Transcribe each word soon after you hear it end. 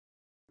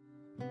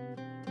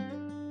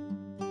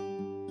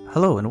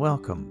Hello and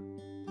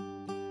welcome.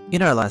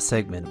 In our last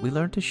segment, we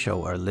learned to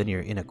show our linear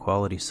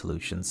inequality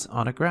solutions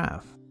on a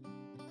graph.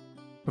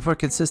 For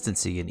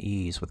consistency and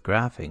ease with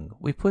graphing,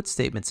 we put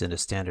statements in a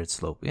standard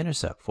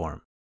slope-intercept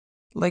form,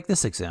 like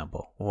this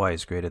example, y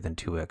is greater than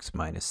 2x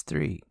minus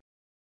 3.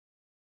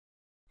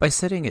 By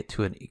setting it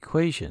to an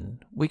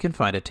equation, we can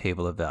find a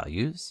table of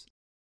values,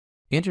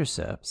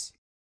 intercepts,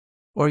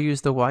 or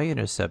use the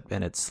y-intercept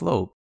and its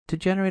slope to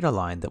generate a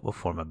line that will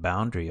form a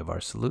boundary of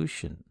our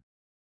solution.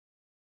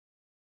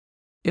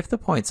 If the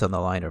points on the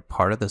line are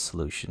part of the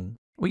solution,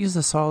 we use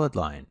a solid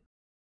line.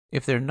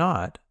 If they're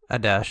not, a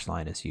dashed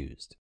line is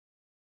used.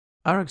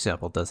 Our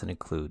example doesn't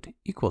include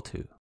equal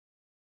to.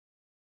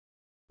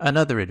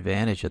 Another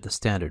advantage of the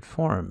standard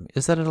form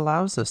is that it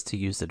allows us to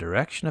use the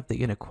direction of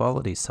the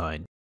inequality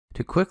sign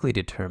to quickly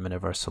determine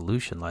if our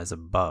solution lies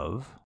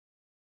above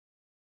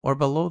or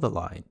below the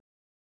line,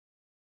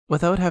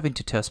 without having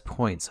to test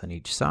points on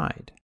each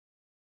side.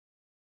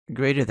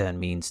 Greater than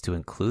means to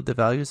include the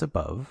values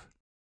above,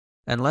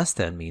 and less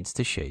than means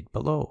to shade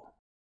below.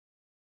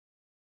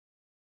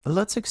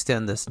 Let's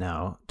extend this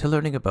now to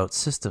learning about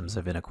systems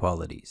of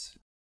inequalities.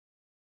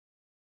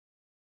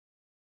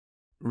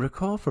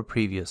 Recall for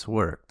previous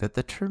work that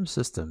the term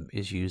system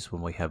is used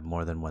when we have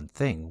more than one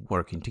thing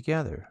working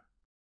together.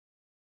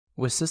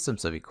 With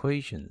systems of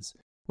equations,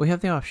 we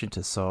have the option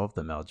to solve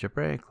them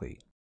algebraically,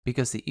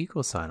 because the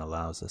equal sign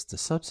allows us to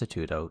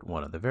substitute out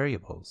one of the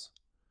variables.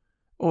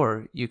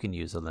 Or you can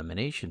use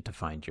elimination to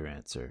find your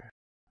answer.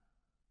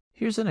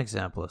 Here's an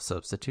example of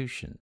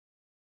substitution.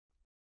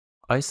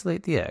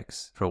 Isolate the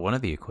x for one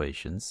of the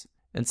equations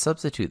and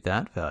substitute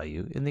that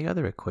value in the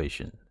other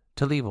equation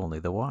to leave only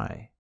the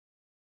y.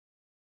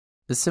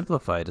 To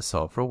simplify to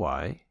solve for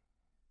y,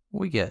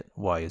 we get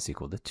y is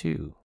equal to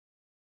 2.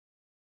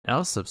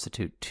 Now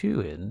substitute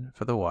 2 in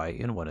for the y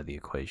in one of the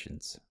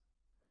equations,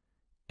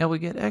 and we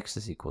get x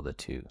is equal to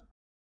 2.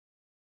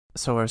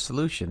 So our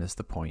solution is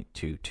the point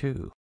 2,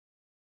 2.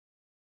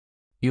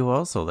 You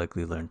also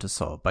likely learned to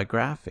solve by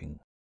graphing.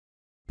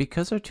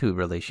 Because our two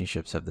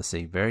relationships have the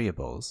same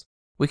variables,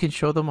 we can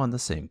show them on the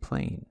same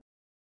plane.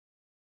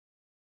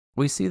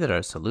 We see that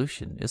our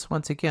solution is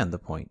once again the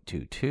point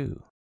 2,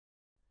 2.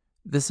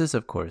 This is,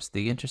 of course,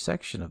 the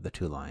intersection of the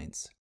two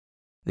lines,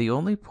 the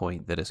only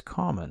point that is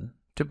common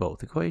to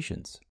both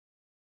equations.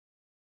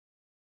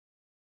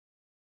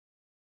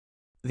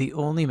 The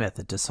only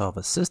method to solve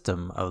a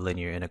system of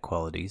linear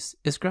inequalities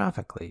is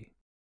graphically.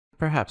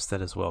 Perhaps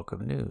that is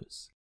welcome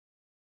news.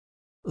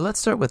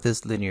 Let's start with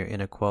this linear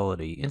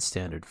inequality in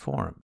standard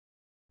form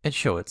and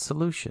show its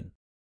solution.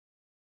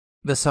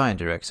 The sign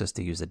directs us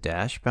to use a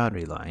dashed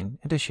boundary line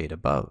and a shade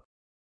above.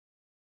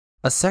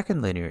 A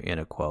second linear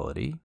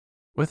inequality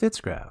with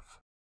its graph.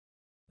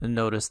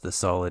 Notice the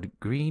solid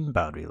green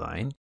boundary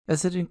line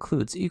as it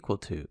includes equal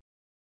to,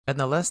 and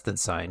the less than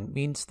sign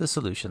means the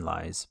solution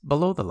lies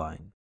below the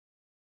line.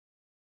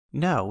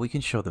 Now we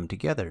can show them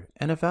together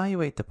and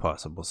evaluate the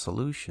possible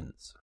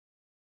solutions.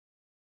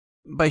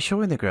 By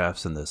showing the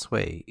graphs in this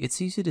way,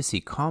 it's easy to see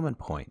common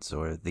points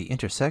or the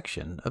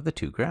intersection of the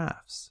two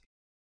graphs.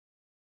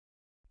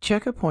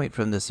 Check a point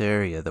from this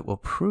area that will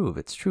prove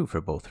it's true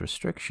for both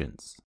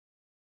restrictions,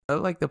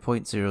 like the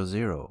point 0,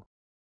 0.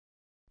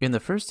 In the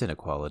first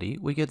inequality,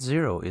 we get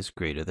 0 is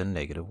greater than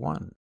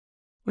 -1,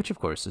 which of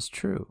course is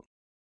true.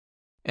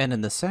 And in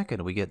the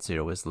second, we get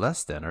 0 is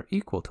less than or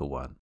equal to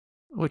 1,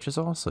 which is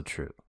also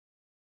true.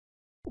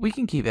 We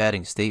can keep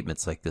adding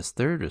statements like this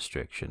third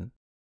restriction,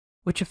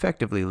 which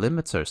effectively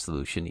limits our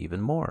solution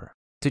even more,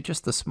 to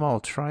just the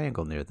small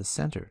triangle near the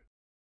center.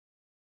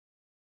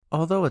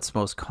 Although it's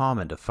most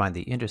common to find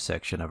the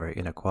intersection of our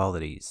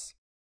inequalities,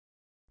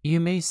 you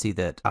may see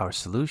that our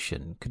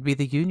solution could be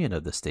the union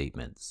of the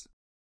statements.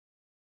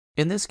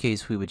 In this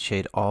case, we would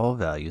shade all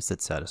values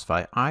that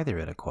satisfy either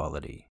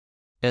inequality,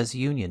 as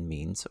union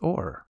means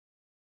or.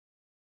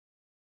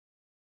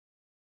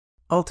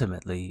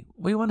 Ultimately,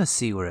 we want to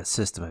see where a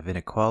system of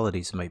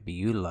inequalities might be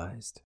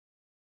utilized.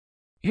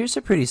 Here's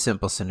a pretty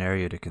simple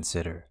scenario to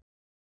consider.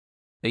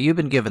 You've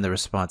been given the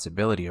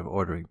responsibility of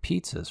ordering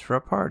pizzas for a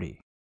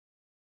party.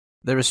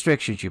 The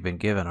restrictions you've been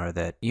given are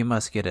that you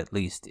must get at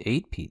least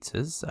 8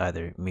 pizzas,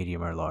 either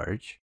medium or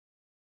large,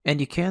 and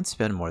you can't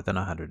spend more than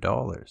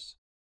 $100.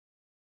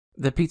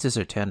 The pizzas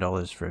are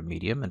 $10 for a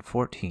medium and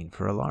 $14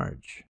 for a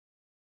large.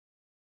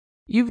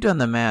 You've done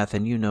the math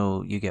and you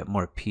know you get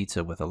more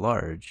pizza with a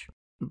large,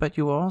 but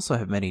you also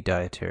have many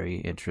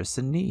dietary interests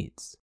and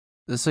needs.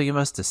 So you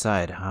must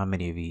decide how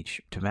many of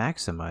each to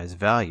maximize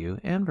value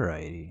and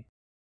variety.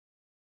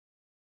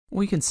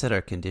 We can set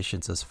our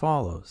conditions as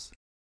follows.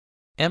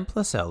 M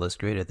plus L is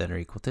greater than or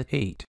equal to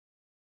 8,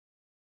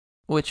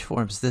 which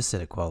forms this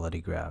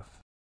inequality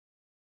graph.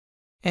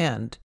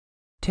 And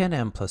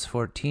 10M plus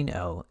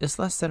 14L is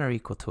less than or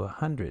equal to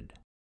 100,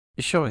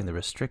 showing the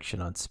restriction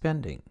on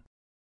spending.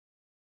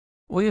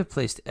 We have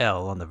placed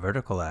L on the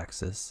vertical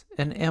axis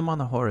and M on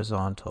the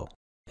horizontal,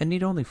 and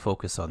need only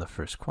focus on the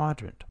first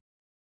quadrant.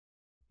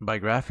 By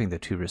graphing the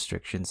two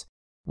restrictions,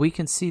 we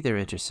can see their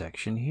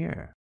intersection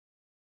here.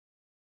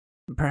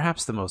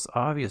 Perhaps the most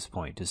obvious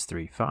point is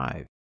 3,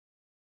 5.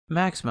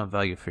 maximum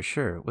value for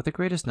sure with the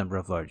greatest number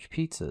of large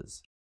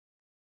pizzas,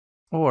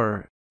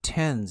 or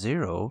 10,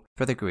 0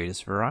 for the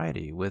greatest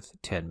variety with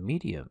 10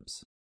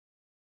 mediums.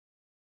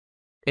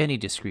 Any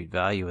discrete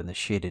value in the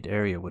shaded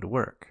area would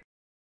work.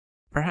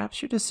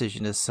 Perhaps your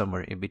decision is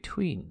somewhere in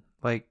between,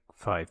 like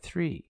 5,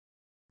 3,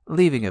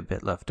 leaving a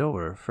bit left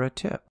over for a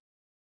tip.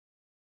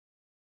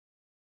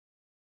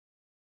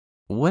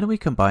 When we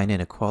combine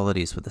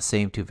inequalities with the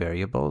same two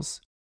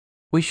variables,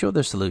 we show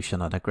their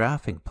solution on a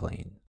graphing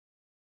plane.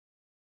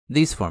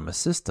 These form a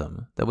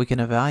system that we can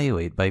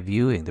evaluate by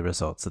viewing the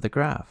results of the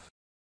graph.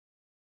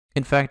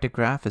 In fact, a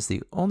graph is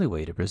the only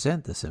way to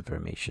present this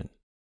information.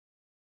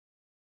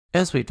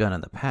 As we've done in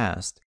the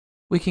past,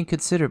 we can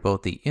consider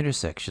both the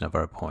intersection of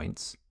our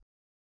points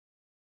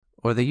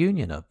or the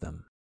union of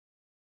them.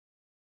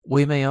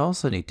 We may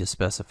also need to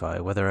specify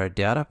whether our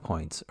data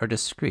points are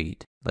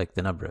discrete, like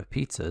the number of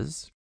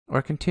pizzas,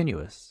 or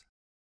continuous.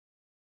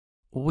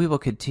 We will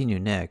continue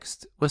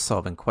next with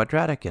solving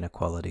quadratic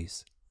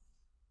inequalities.